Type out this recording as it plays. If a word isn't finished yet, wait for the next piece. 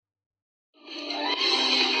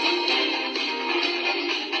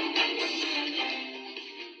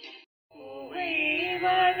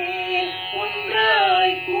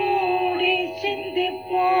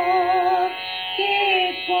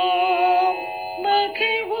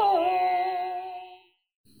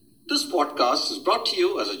podcast is brought to you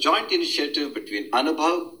as a joint initiative between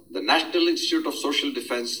Anubhav, the National Institute of Social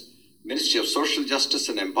Defense, Ministry of Social Justice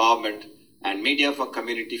and Empowerment, and Media for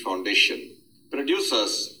Community Foundation.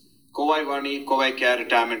 Producers, Kovai Vani, Kovai Care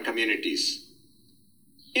Retirement Communities.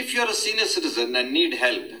 If you are a senior citizen and need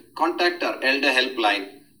help, contact our Elder Helpline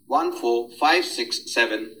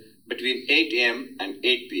 14567 between 8 a.m. and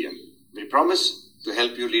 8 p.m. We promise to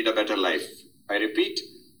help you lead a better life. I repeat,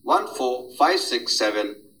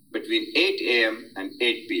 14567 between 8 a.m. and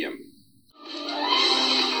 8 p.m.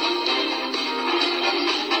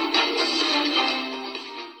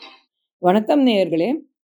 வணக்கம் நேயர்களே.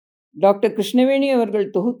 Doctor Krishnaveni அவர்கள்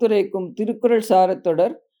தொகுத்துரைக்கும் திருக்குறள்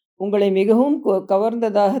சாரத்தொடர் உங்களை மிகவும்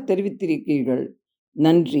கவர்ந்ததாக தெரிவித்திருக்கிறீர்கள்.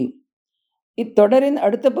 நன்றி. இத்தொடரின்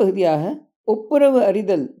அடுத்த பகுதியாக ஒப்புரவு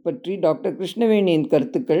அறிதல் பற்றி டாக்டர் கிருஷ்ணவேணியின்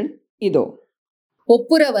கருத்துக்கள் இதோ.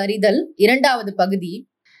 ஒப்புரவு அறிதல் இரண்டாவது பகுதி.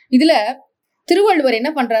 இதுல திருவள்ளுவர் என்ன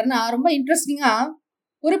பண்றாருன்னா, ரொம்ப இன்ட்ரெஸ்டிங்கா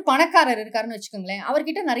ஒரு பணக்காரர் இருக்காருன்னு வச்சுக்கோங்களேன்.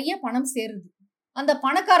 அவர்கிட்ட நிறைய பணம் சேருது. அந்த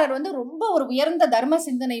பணக்காரர் ரொம்ப ஒரு உயர்ந்த தர்ம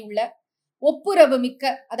சிந்தனை உள்ள, ஒப்புரவு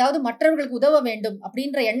மிக்க, அதாவது மற்றவர்களுக்கு உதவ வேண்டும்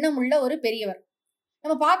அப்படின்ற எண்ணம் உள்ள ஒரு பெரியவர்.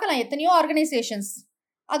 நம்ம பார்க்கலாம், எத்தனையோ ஆர்கனைசேஷன்ஸ்,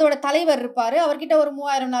 அதோட தலைவர் இருப்பாரு. அவர்கிட்ட ஒரு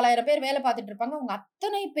 3000-4000 பேர் வேலை பார்த்துட்டு இருப்பாங்க. அவங்க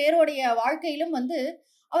அத்தனை பேருடைய வாழ்க்கையிலும்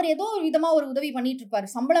அவர் ஏதோ ஒரு விதமா ஒரு உதவி பண்ணிட்டு இருப்பாரு.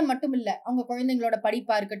 சம்பளம் மட்டும் இல்ல, அவங்க குழந்தைங்களோட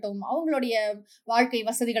படிப்பா இருக்கட்டும், அவங்களுடைய வாழ்க்கை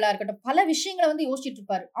வசதிகளா இருக்கட்டும், பல விஷயங்களை யோசிச்சுட்டு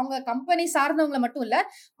இருப்பாரு. அவங்க கம்பெனி சார்ந்தவங்களை மட்டும் இல்ல,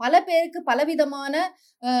 பல பேருக்கு பலவிதமான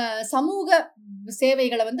சமூக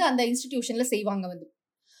சேவைகளை அந்த இன்ஸ்டிடியூஷன்ல செய்வாங்க.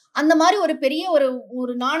 அந்த மாதிரி ஒரு பெரிய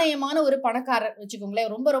ஒரு நாணயமான ஒரு பணக்காரர் வச்சுக்கோங்களேன்.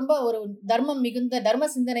 ரொம்ப ரொம்ப ஒரு தர்மம் மிகுந்த, தர்ம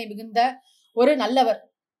சிந்தனை மிகுந்த ஒரு நல்லவர்.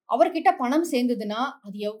 அவர்கிட்ட பணம் சேர்ந்ததுன்னா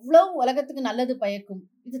அது எவ்வளவு உலகத்துக்கு நல்லது பயக்கும்.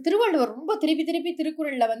 இது திருவள்ளுவர் ரொம்ப திருப்பி திருப்பி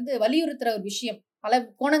திருக்குறள்ல வலியுறுத்துற ஒரு விஷயம். பல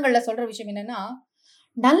கோணங்கள்ல சொல்ற விஷயம் என்னன்னா,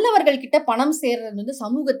 நல்லவர்கள் கிட்ட பணம் சேர்றது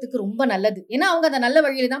சமூகத்துக்கு ரொம்ப நல்லது. ஏன்னா அவங்க அந்த நல்ல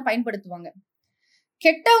வழியில தான் பயன்படுத்துவாங்க.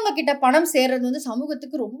 கெட்டவங்க கிட்ட பணம் சேர்றது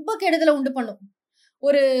சமூகத்துக்கு ரொம்ப கெடுதலை உண்டு பண்ணும்.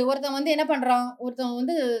 ஒருத்தன் என்ன பண்றான்,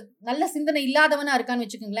 ஒருத்தன் நல்ல சிந்தனை இல்லாதவனா இருக்கான்னு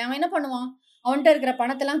வச்சுக்கோங்களேன். அவன் என்ன பண்ணுவான், அவன்கிட்ட இருக்கிற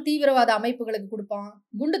பணத்தெல்லாம் தீவிரவாத அமைப்புகளுக்கு கொடுப்பான்,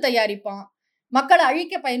 குண்டு தயாரிப்பான், மக்களை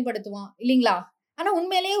அழிக்க பயன்படுத்துவான், இல்லைங்களா? ஆனா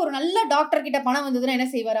உண்மையிலேயே ஒரு நல்ல டாக்டர் கிட்ட பணம் வந்ததுன்னா என்ன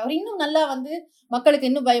செய்வாரு, அவர் இன்னும் நல்லா மக்களுக்கு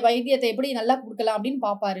இன்னும் வைத்தியத்தை எப்படி நல்லா கொடுக்கலாம் அப்படின்னு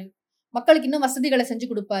பாப்பாரு. மக்களுக்கு இன்னும் வசதிகளை செஞ்சு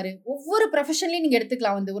கொடுப்பாரு. ஒவ்வொரு ப்ரொஃபஷன்லயும் நீங்க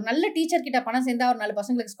எடுத்துக்கலாம். ஒரு நல்ல டீச்சர் கிட்ட பணம் சேர்ந்தா ஒரு 4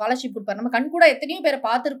 பசங்களுக்கு ஸ்காலர்ஷிப் கொடுப்பாரு. நம்ம கண் கூட எத்தனையோ பேரை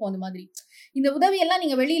பார்த்திருப்போம். அந்த மாதிரி இந்த உதவி எல்லாம்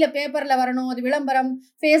நீங்க வெளியில பேப்பர்ல வரணும், அது விளம்பரம்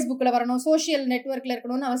ஃபேஸ்புக்ல வரணும், சோசியல் நெட்வொர்க்ல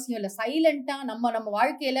இருக்கணும்னு அவசியம் இல்லை. சைலண்டா நம்ம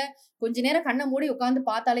வாழ்க்கையில கொஞ்ச நேரம் கண்ணை மூடி உட்காந்து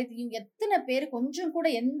பார்த்தாலே தெரியும் எத்தனை பேர் கொஞ்சம் கூட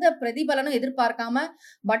எந்த பிரதிபலனும் எதிர்பார்க்காம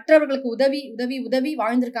மற்றவர்களுக்கு உதவி உதவி உதவி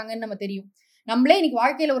வாழ்ந்திருக்காங்கன்னு நம்ம தெரியும். நம்மளே இன்னைக்கு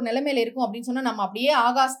வாழ்க்கையில ஒரு நிலைமையில இருக்கும் அப்படின்னு சொன்னா நம்ம அப்படியே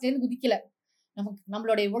ஆகாசத்துலேருந்து குதிக்கல.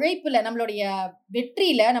 நம்மளுடைய உழைப்புல, நம்மளுடைய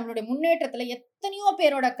வெற்றியில, நம்மளுடைய முன்னேற்றத்துல எத்தனையோ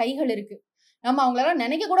பேரோட கைகள் இருக்கு. நம்ம அவங்களெல்லாம்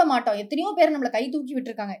நினைக்க கூட மாட்டோம். எத்தனையோ பேர் நம்மளை கை தூக்கி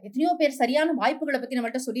விட்டுருக்காங்க. எத்தனையோ பேர் சரியான வாய்ப்புகளை பத்தி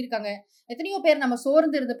நம்மள்ட்ட சொல்லியிருக்காங்க. எத்தனையோ பேர் நம்ம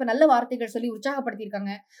சோர்ந்து இருந்தப்ப நல்ல வார்த்தைகள் சொல்லி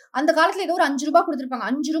உற்சாகப்படுத்தியிருக்காங்க. அந்த காலத்துல ஏதோ ஒரு 5 ரூபாய் கொடுத்துருப்பாங்க.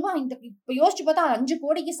 5 ரூபாய் இப்ப யோசிச்சு பார்த்தா 5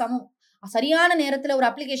 கோடிக்கு சமம். சரியான நேரத்துல ஒரு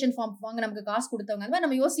அப்ளிகேஷன் ஃபார்ம் வாங்க நமக்கு காசு கொடுத்தவங்க. அந்த மாதிரி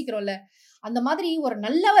நம்ம யோசிக்கிறோம்ல. அந்த மாதிரி ஒரு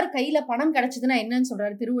நல்லவர் கையில பணம் கிடைச்சதுன்னா என்னன்னு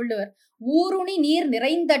சொல்றாரு திருவள்ளுவர். ஊருணி நீர்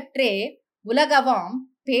நிறைந்தற்றே உலகவாம்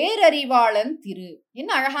பேரறிவாளன் திரு.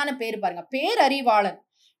 என்ன அழகான பேரு பாருங்க, பேரறிவாளன்.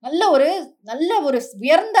 நல்ல ஒரு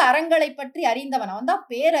உயர்ந்த அறங்களை பற்றி அறிந்தவன், அவன் தான்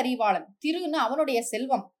பேரறிவாளன். திருன்னு அவனுடைய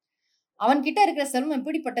செல்வம். அவன்கிட்ட இருக்கிற செல்வம்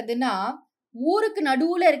எப்படிப்பட்டதுன்னா, ஊருக்கு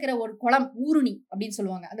நடுவுல இருக்கிற ஒரு குளம், ஊருணி அப்படின்னு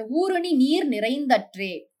சொல்லுவாங்க. அந்த ஊருணி நீர்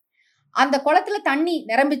நிறைந்தற்றே, அந்த குளத்துல தண்ணி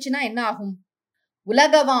நிரம்பிச்சுன்னா என்ன ஆகும்?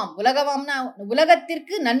 உலகவாம்னா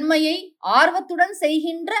உலகத்திற்கு நன்மையை ஆர்வத்துடன்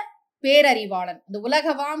செய்கின்ற பேரறிவாளன். அந்த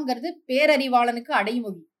உலகவாம்ங்கிறது பேரறிவாளனுக்கு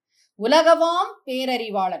அடைமொழி. உலகவாம்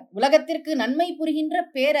பேரறிவாளன், உலகத்திற்கு நன்மை புரிகின்ற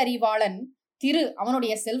பேரறிவாளன் திரு.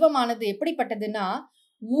 அவனுடைய செல்வமானது எப்படிப்பட்டதுன்னா,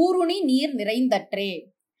 ஊருணி நீர் நிறைந்தற்றே.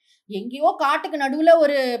 எங்கேயோ காட்டுக்கு நடுவுல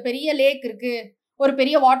ஒரு பெரிய லேக் இருக்கு, ஒரு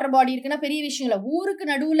பெரிய வாட்டர் பாடி இருக்குன்னா பெரிய விஷயம் இல்லை. ஊருக்கு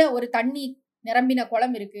நடுவுல ஒரு தண்ணி நிரம்பின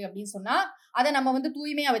குளம் இருக்கு அப்படின்னு சொன்னா அதை நம்ம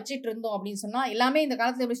தூய்மையா வச்சிட்டு இருந்தோம் அப்படின்னு சொன்னா எல்லாமே இந்த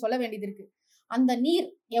காலத்துல எப்படி சொல்ல வேண்டியது இருக்கு. அந்த நீர்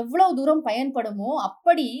எவ்வளவு தூரம் பயன்படுமோ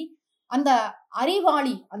அப்படி அந்த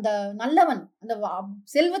அறிவாளி, அந்த நல்லவன், அந்த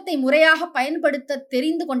செல்வத்தை முறையாக பயன்படுத்த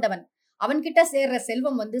தெரிந்து கொண்டவன், அவன்கிட்ட சேர்ற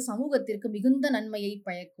செல்வம் சமூகத்திற்கு மிகுந்த நன்மையை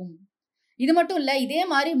பயக்கும். இது மட்டும் இல்ல, இதே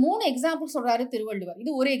மாதிரி 3 எக்ஸாம்பிள் சொல்றாரு திருவள்ளுவர்.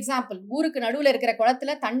 இது ஒரு எக்ஸாம்பிள், ஊருக்கு நடுவுல இருக்கிற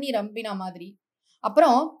குளத்துல தண்ணி ரம்பின மாதிரி.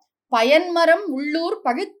 அப்புறம் பயன்மரம் உள்ளூர்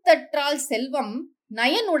பழுத்தற்றால் செல்வம்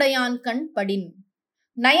நயன் உடையான் கண் படின்.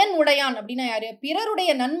 நயன் உடையான் அப்படின்னா யாரு?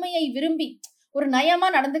 பிறருடைய நன்மையை விரும்பி ஒரு நயமா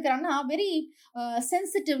நடந்துக்கிறான்னா வெரி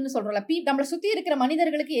சென்சிட்டிவ்னு சொல்றோம்ல. நம்மளை சுத்தி இருக்கிற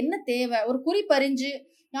மனிதர்களுக்கு என்ன தேவை, ஒரு குறிப்பறிஞ்சு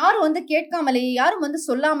யாரும் கேட்காமலேயே, யாரும்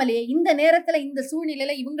சொல்லாமலேயே, இந்த நேரத்துல இந்த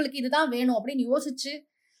சூழ்நிலையில இவங்களுக்கு இதுதான் வேணும் அப்படின்னு யோசிச்சு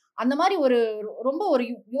அந்த மாதிரி ஒரு ரொம்ப ஒரு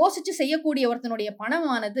யோசிச்சு செய்யக்கூடிய ஒருத்தனுடைய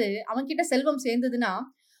பணமானது அவன்கிட்ட செல்வம் சேர்ந்ததுன்னா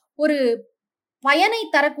ஒரு பயனை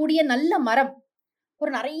தரக்கூடிய நல்ல மரம்,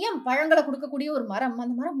 ஒரு நிறைய பழங்களை கொடுக்கக்கூடிய ஒரு மரம்,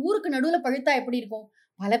 அந்த மரம் ஊருக்கு நடுவுல பழுத்தா எப்படி இருக்கும்?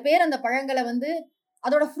 பல பேர் அந்த பழங்களை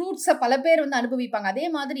அதோட ஃப்ரூட்ஸை பல பேர் அனுபவிப்பாங்க. அதே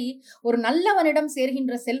மாதிரி ஒரு நல்லவனிடம்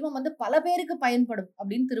சேர்கின்ற செல்வம் பல பேருக்கு பயன்படும்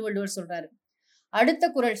அப்படின்னு திருவள்ளுவர் சொல்றாரு. அடுத்த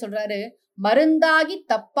குறள் சொல்றாரு, மருந்தாகி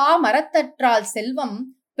தப்பா மரத்தற்றால் செல்வம்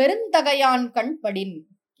பெருந்தகையான் கண்படின்.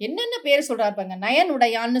 என்னென்ன பேர் சொல்றாரு பாருங்க.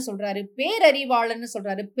 நயனுடையான்னு சொல்றாரு, பேரறிவாளன்னு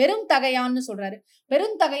சொல்றாரு, பெருந்தகையான்னு சொல்றாரு.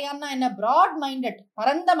 பெருந்தகையான்னா என்ன? பிராட் மைண்டட்,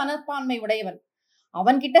 பரந்த மனப்பான்மை உடையவன்.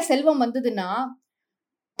 அவன்கிட்ட செல்வம் வந்ததுன்னா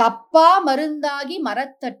தப்பா மருந்தாகி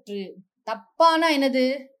மரத்தற்று. தப்பானா என்னது?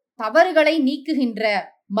 தவறுகளை நீக்குகின்ற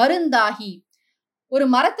மருந்தாகி. ஒரு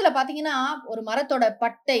மரத்துல பாத்தீங்கன்னா ஒரு மரத்தோட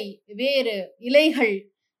பட்டை, வேறு, இலைகள்,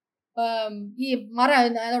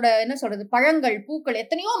 அதோட என்ன சொல்றது, பழங்கள், பூக்கள்,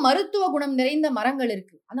 எத்தனையோ மருத்துவ குணம் நிறைந்த மரங்கள்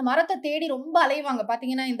இருக்கு. அந்த மரத்தை தேடி ரொம்ப அலைவாங்க.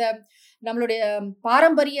 பாத்தீங்கன்னா இந்த நம்மளுடைய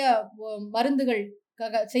பாரம்பரிய மருந்துகள்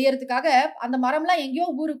செய்யறதுக்காக அந்த மரம்லாம் எங்கேயோ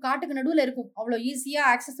ஊரு காட்டுக்கு நடுவுல இருக்கும். அவ்வளவு ஈஸியா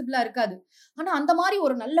ஆக்சசிபிளா இருக்காது. ஆனா அந்த மாதிரி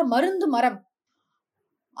ஒரு நல்ல மருந்து மரம்,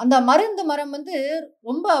 அந்த மருந்து மரம்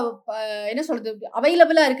ரொம்ப என்ன சொல்றது,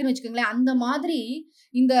 அவைலபிளா இருக்குன்னு வச்சுக்கோங்களேன். அந்த மாதிரி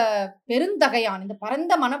இந்த பெருந்தகையான், இந்த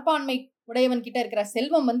பரந்த மனப்பான்மை உடையவன் கிட்ட இருக்கிற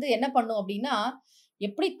செல்வம் என்ன பண்ணும் அப்படின்னா,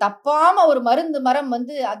 எப்படி தப்பாம ஒரு மருந்து மரம்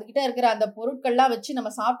அதுகிட்ட இருக்கிற அந்த பொருட்கள்லாம் வச்சு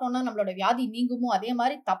நம்ம சாப்பிட்டோம்னா நம்மளோட வியாதி நீங்குமோ, அதே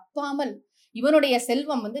மாதிரி தப்பாமல் இவனுடைய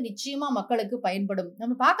செல்வம் நிச்சயமா மக்களுக்கு பயன்படும்.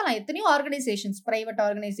 நம்ம பார்க்கலாம் எத்தனையோ ஆர்கனைசேஷன்ஸ், பிரைவேட்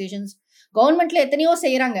ஆர்கனைசேஷன்ஸ், கவர்மெண்ட்ல எத்தனையோ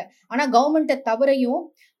செய்யறாங்க. ஆனா கவர்மெண்ட்டை தவிரையும்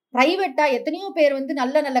பிரைவேட்டா எத்தனையோ பேர்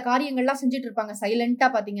நல்ல நல்ல காரியங்கள்லாம் செஞ்சுட்டு இருப்பாங்க சைலண்டா.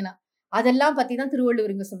 பாத்தீங்கன்னா அதெல்லாம் பத்தி தான்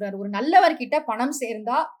திருவள்ளுவர் இங்க சொல்றாரு. ஒரு நல்லவர்கிட்ட பணம்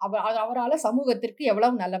சேர்ந்தா அவரால சமூகத்திற்கு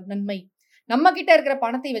எவ்வளவு நல்ல நன்மை. நம்ம கிட்ட இருக்கிற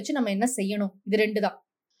பணத்தை வச்சு நம்ம என்ன செய்யணும்? இது ரெண்டு தான்.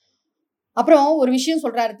 அப்புறம் ஒரு விஷயம்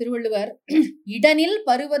சொல்றாரு திருவள்ளுவர், இடனில்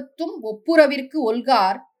பருவத்தும் ஒப்புரவிற்கு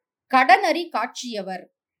ஒல்கார் கடன் அறி காட்சியவர்.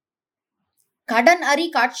 கடன் அறி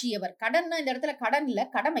காட்சியவர். கடன்னா இந்த இடத்துல கடன் இல்ல,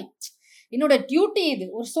 கடமை. என்னோட டியூட்டி இது,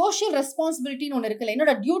 ஒரு சோசியல் ரெஸ்பான்சிபிலிட்டின்னு ஒண்ணு இருக்குல்ல,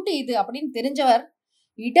 என்னோட டியூட்டி இது அப்படின்னு தெரிஞ்சவர்.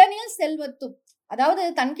 இடனில் செல்வத்தும், அதாவது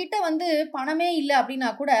தன்கிட்ட பணமே இல்லை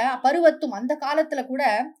அப்படின்னா கூட பருவத்தும், அந்த காலத்துல கூட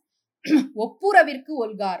ஒப்புரவிற்கு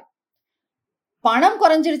ஒல்கார், பணம்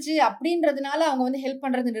குறைஞ்சிருச்சு அப்படின்றதுனால அவங்க ஹெல்ப்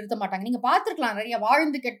பண்றது நிறுத்த மாட்டாங்க. நீங்க பாத்துருக்கலாம், நிறைய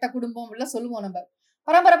வாழ்ந்து கெட்ட குடும்பம் எல்லாம் சொல்லுவோம் நம்ம.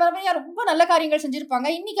 பரம்பரையா ரொம்ப நல்ல காரியங்கள் செஞ்சிருப்பாங்க,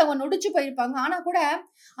 இன்னைக்கு அவங்க நொடிச்சு போயிருப்பாங்க. ஆனா கூட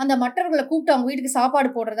அந்த மற்றவர்களை கூப்பிட்டு அவங்க வீட்டுக்கு சாப்பாடு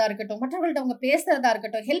போடுறதா இருக்கட்டும், மற்றவர்கள்ட்ட அவங்க பேசுறதா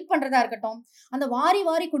இருக்கட்டும், ஹெல்ப் பண்றதா இருக்கட்டும், அந்த வாரி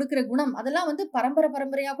வாரி கொடுக்கிற குணம் அதெல்லாம்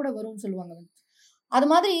பரம்பரையா கூட வரும்னு சொல்லுவாங்க. அது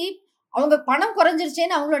மாதிரி அவங்க பணம்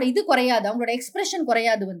குறைஞ்சிருச்சேன்னு அவங்களோட இது குறையாது, அவங்களோட எக்ஸ்பிரஷன்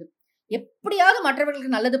குறையாது. எப்படியாவது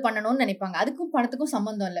மற்றவர்களுக்கு நல்லது பண்ணணும்னு நினைப்பாங்க. அதுக்கும் பணத்துக்கும்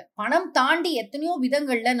சம்பந்தம் இல்லை. பணம் தாண்டி எத்தனையோ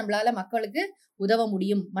விதங்கள்ல நம்மளால மக்களுக்கு உதவ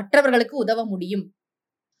முடியும், மற்றவர்களுக்கு உதவ முடியும்.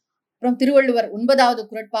 அப்புறம் திருவள்ளுவர் 9வது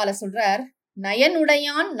குறட்பால சொல்றார்,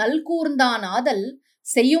 நயனுடையான் நல்கூர்ந்தான் ஆதல்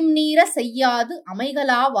செய்யும் நீர செய்யாது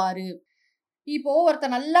அமைகலாவாறு. இப்போ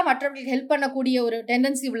ஒருத்தர் நல்லா மற்றவர்களுக்கு ஹெல்ப் பண்ணக்கூடிய ஒரு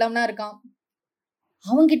டெண்டன்சி உள்ளவனா இருக்கான்,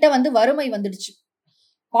 அவங்கிட்ட வறுமை வந்துடுச்சு,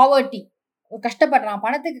 பாவர்ட்டி, கஷ்டப்படுறான்,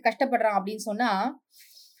 பணத்துக்கு கஷ்டப்படுறான் அப்படின்னு சொன்னா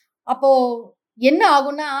அப்போ என்ன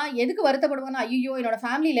ஆகும்னா, எதுக்கு வருத்தப்படுவானா, ஐயோ என்னோட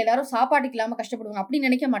ஃபேமிலியில எல்லாரும் சாப்பாட்டுக்கு இல்லாம கஷ்டப்படுவாங்க அப்படின்னு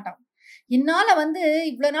நினைக்க மாட்டான். என்னால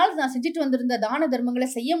இவ்வளவு நாள் நான் செஞ்சுட்டு வந்திருந்த தான தர்மங்களை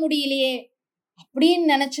செய்ய முடியலையே அப்படின்னு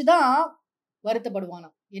நினைச்சுதான் வருத்தப்படுவானா.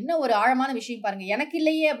 என்ன ஒரு ஆழமான விஷயம் பாருங்க. எனக்கு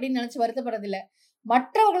இல்லையே அப்படின்னு நினைச்சு வருத்தப்படுறது இல்ல,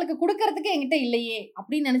 மற்றவர்களுக்கு கொடுக்கறதுக்கு என்கிட்ட இல்லையே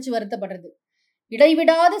அப்படின்னு நினைச்சு வருத்தப்படுறது.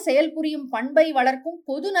 இடைவிடாது செயல் புரியும் பண்பை வளர்க்கும்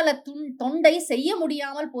பொதுநல தொண்டை செய்ய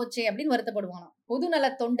முடியாமல் போச்சே அப்படின்னு வருத்தப்படுவானா. பொதுநல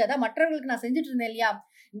தொண்டு, அதான் மற்றவர்களுக்கு நான் செஞ்சுட்டு இருந்தேன் இல்லையா,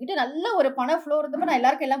 என்கிட்ட நல்ல ஒரு பண ஃப்ளோ இருந்தப்ப நான்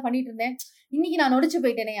எல்லாருக்கும் எல்லாம் பண்ணிட்டு இருந்தேன், இன்னைக்கு நான் நொடிச்சு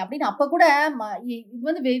போயிட்டேனே அப்படின்னு. அப்ப கூட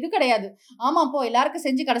இது இது கிடையாது, ஆமா அப்போ எல்லாருக்கும்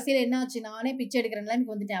செஞ்சு கடைசியில என்ன ஆச்சு, நானே பிச்சை எடுக்கிறேன்லாம்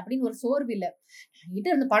எனக்கு வந்துட்டேன் அப்படின்னு ஒரு சோர்வு இல்லை. என்கிட்ட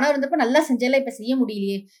இருந்து பணம் இருந்தப்ப நல்லா செஞ்சல, இப்ப செய்ய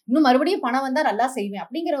முடியலையே, இன்னும் மறுபடியும் பணம் வந்தா நல்லா செய்வேன்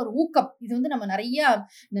அப்படிங்கிற ஒரு ஊக்கம். இது நம்ம நிறைய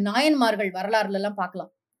இந்த நாயன்மார்கள் வரலாறுல எல்லாம்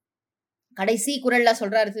பார்க்கலாம். கடைசி குறள்ல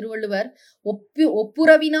சொல்றாரு திருவள்ளுவர்,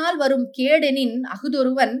 ஒப்புரவினால் வரும் கேடெனின்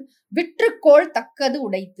அகுதொருவன் விற்றுக்கோள் தக்கது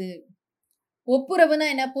உடைத்து. ஒப்புரவுனா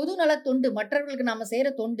என்ன? பொது நல தொண்டு, மற்றவர்களுக்கு நாம செய்யற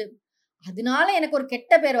தொண்டு. அதனால எனக்கு ஒரு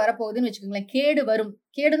கெட்ட பேர் வரப்போகுதுன்னு வச்சுக்கோங்களேன், கேடு வரும்.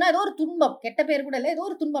 கேடுனா ஏதோ ஒரு துன்பம், கெட்ட பேர் கூட இல்ல, ஏதோ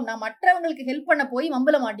ஒரு துன்பம். நான் மற்றவங்களுக்கு ஹெல்ப் பண்ண போய்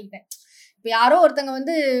வம்புல மாட்டிக்கிட்டேன். இப்ப யாரோ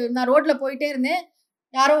ஒருத்தங்க நான் ரோட்ல போயிட்டே இருந்தேன்,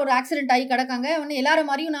 யாரோ ஒரு ஆக்சிடென்ட் ஆகி கிடக்காங்க, எல்லாரும்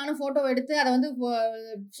மாதிரியும் நானும் போட்டோ எடுத்து அதை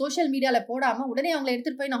சோசியல் மீடியால போடாம உடனே அவங்களை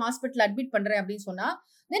எடுத்துட்டு போய் நான் ஹாஸ்பிட்டல் அட்மிட் பண்றேன் அப்படின்னு சொன்னா,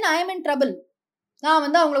 தென் ஐ எம் இன் ட்ரபிள். நான்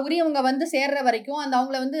அவங்கள உரியவங்க சேர்ற வரைக்கும்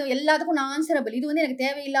அவங்கள எல்லாத்துக்கும் நான் ஆன்சரபிள். இது எனக்கு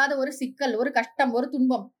தேவையில்லாத ஒரு சிக்கல், ஒரு கஷ்டம், ஒரு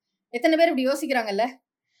துன்பம். எத்தனை பேர் இப்படி யோசிக்கிறாங்கல்ல?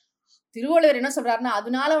 திருவள்ளுவர் என்ன சொல்றாருன்னா,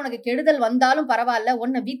 அதனால உனக்கு கெடுதல் வந்தாலும் பரவாயில்ல,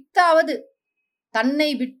 உன்னை வித்தாவது தன்னை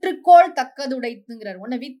விற்றுக்கோள் தக்கதுடைத்துங்கிறார்.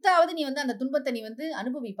 உன்னை வித்தாவது நீ வந்து அந்த துன்பத்தை நீ வந்து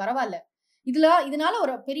அனுபவி, பரவாயில்ல. இதனால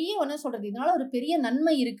ஒரு பெரிய என்ன சொல்றது, இதனால ஒரு பெரிய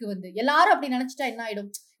நன்மை இருக்கு. வந்து எல்லாரும் அப்படி நினைச்சிட்டா என்ன ஆயிடும்,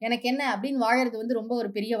 எனக்கு என்ன அப்படின்னு வாழறது வந்து ரொம்ப ஒரு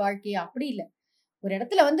பெரிய வாழ்க்கையா? அப்படி இல்லை. ஒரு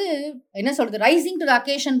இடத்துல வந்து என்ன சொல்றது, ரைசிங் டு த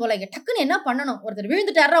அகேஷன் போல டக்குன்னு என்ன பண்ணணும், ஒருத்தர்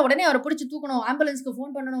விழுந்துட்டாரா உடனே அவரை பிடிச்சி தூக்கணும், ஆம்புலன்ஸ்க்கு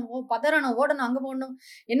ஃபோன் பண்ணணும், பதறணும், ஓடணும், அங்க போடணும்,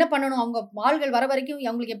 என்ன பண்ணணும், அவங்க ஆள்கள் வர வரைக்கும்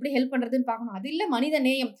அவங்களுக்கு எப்படி ஹெல்ப் பண்றதுன்னு பார்க்கணும். அது இல்ல மனித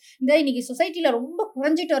நேயம். இந்த இன்னைக்கு சொசைட்டில ரொம்ப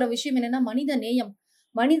குறைஞ்சிட்டு வர விஷயம் என்னன்னா மனித நேயம்,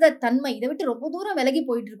 மனித தன்மை. இதை விட்டு ரொம்ப தூரம் விலகி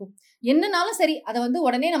போயிட்டு இருக்கும். என்னன்னாலும் சரி அதை வந்து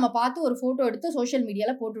உடனே நம்ம பார்த்து ஒரு போட்டோ எடுத்து சோசியல்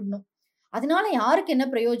மீடியால போட்டுடணும். அதனால யாருக்கு என்ன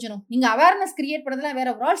பிரயோஜனம்? நீங்க அவேர்னஸ் கிரியேட் பண்ணதெல்லாம் வேற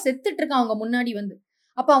ஒரு ஆள் செத்துட்டு இருக்கான் அவங்க முன்னாடி வந்து,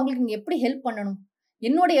 அப்ப அவங்களுக்கு நீங்க எப்படி ஹெல்ப் பண்ணணும்?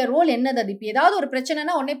 என்னுடைய ரோல் என்னது? அது இப்போ ஏதாவது ஒரு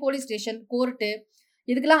பிரச்சனைனா உடனே போலீஸ் ஸ்டேஷன், கோர்ட்டு,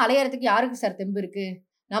 இதுக்கெல்லாம் அலையறதுக்கு யாருக்கு சார் தெம்பு இருக்கு?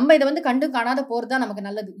 நம்ம இதை வந்து கண்டு காணாத போறது தான் நமக்கு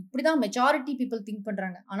நல்லது. இப்படிதான் மெஜாரிட்டி பீப்புள் திங்க்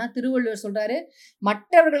பண்றாங்க. ஆனா திருவள்ளுவர் சொல்றாரு,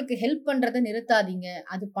 மற்றவர்களுக்கு ஹெல்ப் பண்றதை நிறுத்தாதீங்க.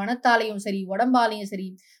 அது பணத்தாலையும் சரி, உடம்பாலையும் சரி,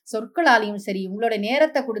 சொற்களாலையும் சரி, உங்களோட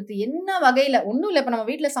நேரத்தை கொடுத்து என்ன வகையில. ஒன்றும் இல்லை, இப்போ நம்ம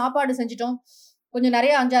வீட்டில் சாப்பாடு செஞ்சுட்டோம், கொஞ்சம்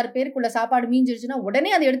நிறைய 5-6 பேருக்குள்ள சாப்பாடு மீஞ்சிருச்சுன்னா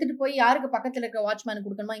உடனே அதை எடுத்துட்டு போய் யாருக்கு பக்கத்துல இருக்க வாட்ச்மேனுக்கு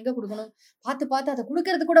கொடுக்கணுமா, எங்க கொடுக்கணும் பார்த்து அதை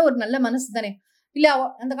கொடுக்கறது கூட ஒரு நல்ல மனசு தானே. இல்ல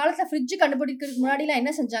அந்த காலத்துல ஃப்ரிட்ஜ் கண்டுபிடிக்கிறதுக்கு முன்னாடிலாம்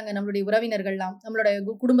என்ன செஞ்சாங்க நம்மளுடைய உறவினர்கள்லாம், நம்மளோட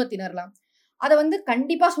குடும்பத்தினர்லாம், அதை வந்து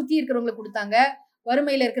கண்டிப்பா சுத்தி இருக்கிறவங்களுக்கு கொடுத்தாங்க,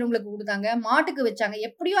 வறுமையில இருக்கிறவங்களுக்கு கொடுத்தாங்க, மாட்டுக்கு வச்சாங்க.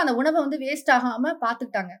 எப்படியோ அந்த உணவை வந்து வேஸ்ட் ஆகாம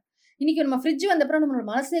பாத்துக்கிட்டாங்க. இன்னைக்கு நம்ம ஃப்ரிட்ஜ் வந்தப்பறம் நம்மளோட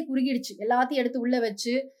மனசே குறுகிடுச்சு. எல்லாத்தையும் எடுத்து உள்ள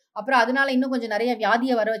வச்சு அப்புறம் அதனால இன்னும் கொஞ்சம் நிறைய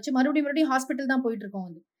வியாதியை வர வச்சு மறுபடியும் ஹாஸ்பிட்டல் தான் போயிட்டு இருக்கோம்.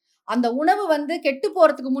 வந்து அந்த உணவு வந்து கெட்டு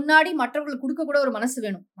போறதுக்கு முன்னாடி மற்றவர்களுக்கு கொடுக்க கூட ஒரு மனசு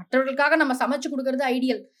வேணும். மற்றவர்களுக்காக நம்ம சமைச்சு கொடுக்கறது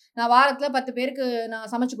ஐடியல். நான் வாரத்துல 10 பேருக்கு நான்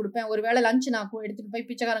சமைச்சு கொடுப்பேன், ஒரு வேளை லஞ்ச் நான் எடுத்துட்டு போய்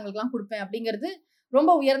பிச்சைக்காரங்களுக்குலாம் கொடுப்பேன் அப்படிங்கிறது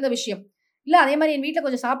ரொம்ப உயர்ந்த விஷயம் இல்ல. அதே மாதிரி என் வீட்டில்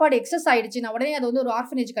கொஞ்சம் சாப்பாடு எக்ஸஸ் ஆயிடுச்சு, நான் உடனே அதை வந்து ஒரு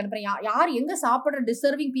ஆர்ஃபனேஜ்க்கு அனுப்புறேன். யார் எங்க சாப்பிட்ற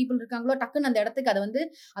டிசர்விங் பீப்புள் இருக்காங்களோ டக்குன்னு அந்த இடத்துக்கு அதை வந்து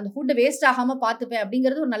அந்த ஃபுட்டு வேஸ்ட் ஆகாம பார்த்துப்பேன்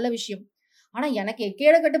அப்படிங்கிறது ஒரு நல்ல விஷயம். ஆனா எனக்கு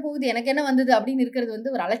கேட கட்டு போகுது, எனக்கு என்ன வந்தது அப்படின்னு இருக்கிறது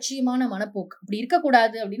வந்து ஒரு அலட்சியமான மனப்போக்கு. அப்படி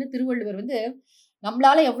இருக்கக்கூடாது அப்படின்னு திருவள்ளுவர் வந்து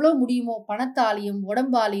நம்மளால எவ்வளவு முடியுமோ பணத்தாலையும்,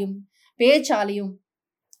 உடம்பாலையும், பேச்சாலையும்,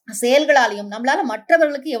 செயல்களாலையும் நம்மளால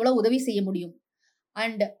மற்றவர்களுக்கு எவ்வளவு உதவி செய்ய முடியும்.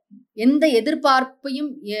 அண்ட் எந்த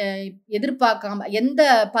எதிர்பார்ப்பையும் எதிர்பார்க்காம, எந்த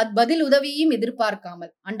பதில் உதவியையும்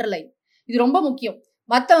எதிர்பார்க்காமல், அண்டர்லைன், இது ரொம்ப முக்கியம்.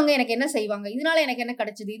 மற்றவங்க எனக்கு என்ன செய்வாங்க, இதனால எனக்கு என்ன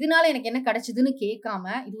கிடைச்சது, இதனால எனக்கு என்ன கிடைச்சதுன்னு கேட்காம,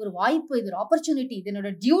 இது ஒரு வாய்ப்பு, இது ஒரு ஆப்பர்ச்சுனிட்டி, இது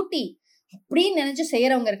என்னோட டியூட்டி அப்படின்னு நினைச்சு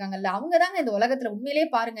செய்யறவங்க இருக்காங்கல்ல, அவங்க தாங்க இந்த உலகத்துல உண்மையிலே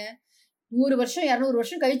பாருங்க 100 வருஷம் 200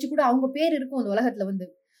 வருஷம் கழிச்சு கூட அவங்க பேர் இருக்கும் இந்த உலகத்துல. வந்து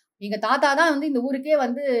எங்க தாத்தா தான் வந்து இந்த ஊருக்கே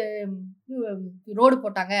வந்து ரோடு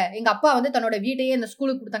போட்டாங்க, எங்க அப்பா வந்து தன்னோட வீட்டையே இந்த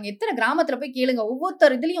ஸ்கூலுக்கு கொடுத்தாங்க. எத்தனை கிராமத்துல போய் கேளுங்க,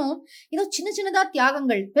 ஒவ்வொருத்தர் இதுலயும் ஏதோ சின்ன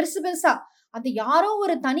தியாகங்கள், பெருசா அது யாரோ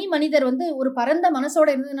ஒரு தனி மனிதர் வந்து ஒரு பரந்த மனசோட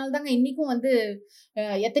இருந்ததுனால தாங்க இன்னைக்கும் வந்து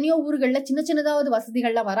எத்தனையோ ஊர்கள்ல சின்னதாவது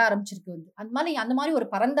வசதிகள்லாம் வர ஆரம்பிச்சிருக்கு. வந்து அந்த மாதிரி ஒரு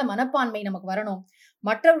பரந்த மனப்பான்மை நமக்கு வரணும்.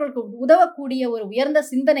 மற்றவர்களுக்கு உதவக்கூடிய ஒரு உயர்ந்த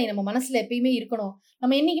சிந்தனை நம்ம மனசுல எப்பயுமே இருக்கணும்.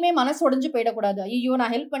 நம்ம என்னைக்குமே மனசு உடைஞ்சு போயிடக்கூடாது. ஐயோ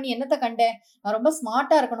நான் ஹெல்ப் பண்ணி என்னத்தை கண்டேன், நான் ரொம்ப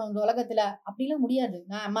ஸ்மார்ட்டா இருக்கணும் இந்த உலகத்துல, அப்படிலாம் முடியாது.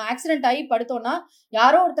 நம்ம ஆக்சிடென்ட் ஆகி படுத்தோம்னா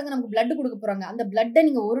யாரோ ஒருத்தங்க நமக்கு பிளட் கொடுக்க போறாங்க, அந்த பிளட்டை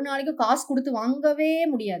நீங்க ஒரு நாளைக்கு காசு கொடுத்து வாங்கவே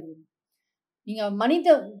முடியாது. நீங்க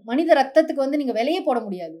மனித ரத்தத்துக்கு வந்து நீங்க விலையே போட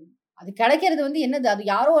முடியாது. அது கிடைக்கிறது வந்து என்னது, அது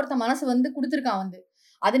யாரோ ஒருத்த மனசு வந்து கொடுத்துருக்கான். வந்து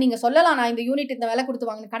அது நீங்க சொல்லலாம், நான் இந்த யூனிட் இந்த விலை கொடுத்து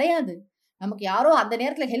வாங்கினேன், கிடையாது. நமக்கு யாரோ அந்த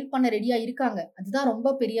நேரத்துல ஹெல்ப் பண்ண ரெடியா இருக்காங்க. அதுதான்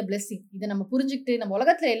ரொம்ப பெரிய பிளெஸிங். இதை நம்ம புரிஞ்சுக்கிட்டு, நம்ம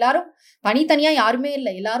உலகத்துல எல்லாரும் தனித்தனியா யாருமே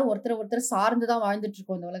இல்லை, எல்லாரும் ஒருத்தர் சார்ந்துதான் வாழ்ந்துட்டு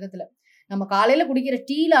இருக்கோம் இந்த உலகத்துல. நம்ம காலையில குடிக்கிற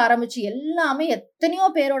டீல ஆரம்பிச்சு எல்லாமே எத்தனையோ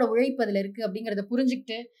பேரோட உழைப்பு அதுல இருக்கு அப்படிங்கிறத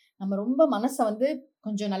புரிஞ்சுக்கிட்டு, நம்ம ரொம்ப மனசை வந்து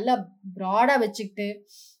கொஞ்சம் நல்லா பிராடா வச்சுக்கிட்டு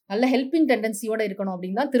நல்ல ஹெல்பிங் டெண்டன்சியோட இருக்கணும்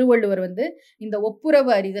அப்படின்னு தான் திருவள்ளுவர் வந்து இந்த ஒப்புரவு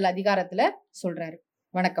அறிதல் அதிகாரத்துல சொல்றாரு.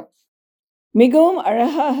 வணக்கம். மிகவும்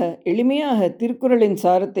அழகாக எளிமையாக திருக்குறளின்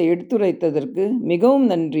சாரத்தை எடுத்துரைத்ததற்கு மிகவும்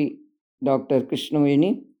நன்றி டாக்டர் கிருஷ்ணவேணி.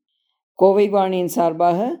 கோவை வாணியின்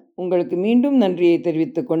சார்பாக உங்களுக்கு மீண்டும் நன்றியை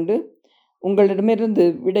தெரிவித்துக் கொண்டு உங்களிடமிருந்து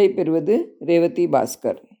விடை பெறுவது ரேவதி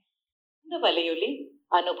பாஸ்கர். இந்த வலையொலி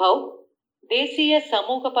அனுபவ், தேசிய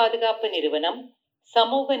சமூக பாதுகாப்பு நிறுவனம்,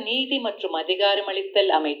 சமூக நீதி மற்றும்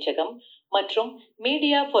அதிகாரமளித்தல் அமைச்சகம் மற்றும்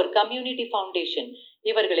மீடியா ஃபார் கம்யூனிட்டி ஃபவுண்டேஷன்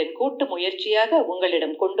இவர்களின் கூட்டு முயற்சியாக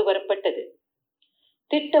உங்களிடம் கொண்டு வரப்பட்டது.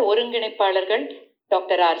 திட்ட ஒருங்கிணைப்பாளர்கள்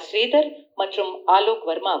டாக்டர் ஆர் ஸ்ரீதர் மற்றும் ஆலோக்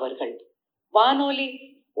வர்மா அவர்கள். வானொலி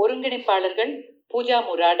ஒருங்கிணைப்பாளர்கள் பூஜா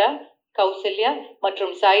முராடா, கௌசல்யா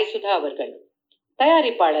மற்றும் சாய் சுதா அவர்கள்.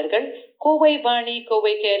 தயாரிப்பாளர்கள் Kovai Vani,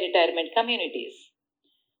 Kovai care retirement communities.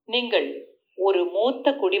 நீங்கள் ஒரு மூத்த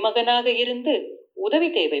குடிமகனாக இருந்து உதவி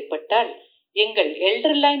தேவைப்பட்டால் எங்கள்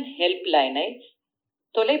எல்டர்லைன் ஹெல்ப் லைனை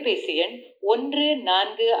தொலைபேசி எண்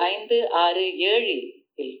 145667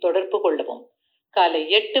 தொடர்பு கொள்ளவும். காலை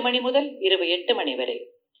 8 மணி முதல் இரவு 8 மணி வரை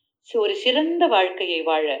ஒரு சிறந்த வாழ்க்கையை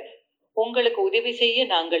வாழ உங்களுக்கு உதவி செய்ய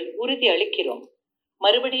நாங்கள் உறுதி அளிக்கிறோம்.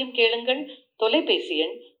 மறுபடியும் கேளுங்கள், தொலைபேசி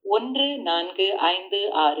எண்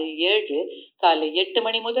 145667 காலை 8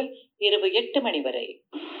 மணி முதல் இரவு 8 மணி வரை.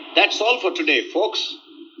 That's all for today, folks.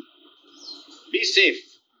 Be safe.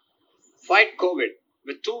 Fight COVID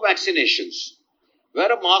with 2 vaccinations.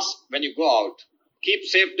 Wear a mask when you go out. Keep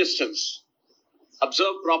safe distance.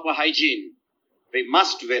 Observe proper hygiene. We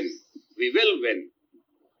must win. We will win.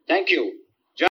 Thank you.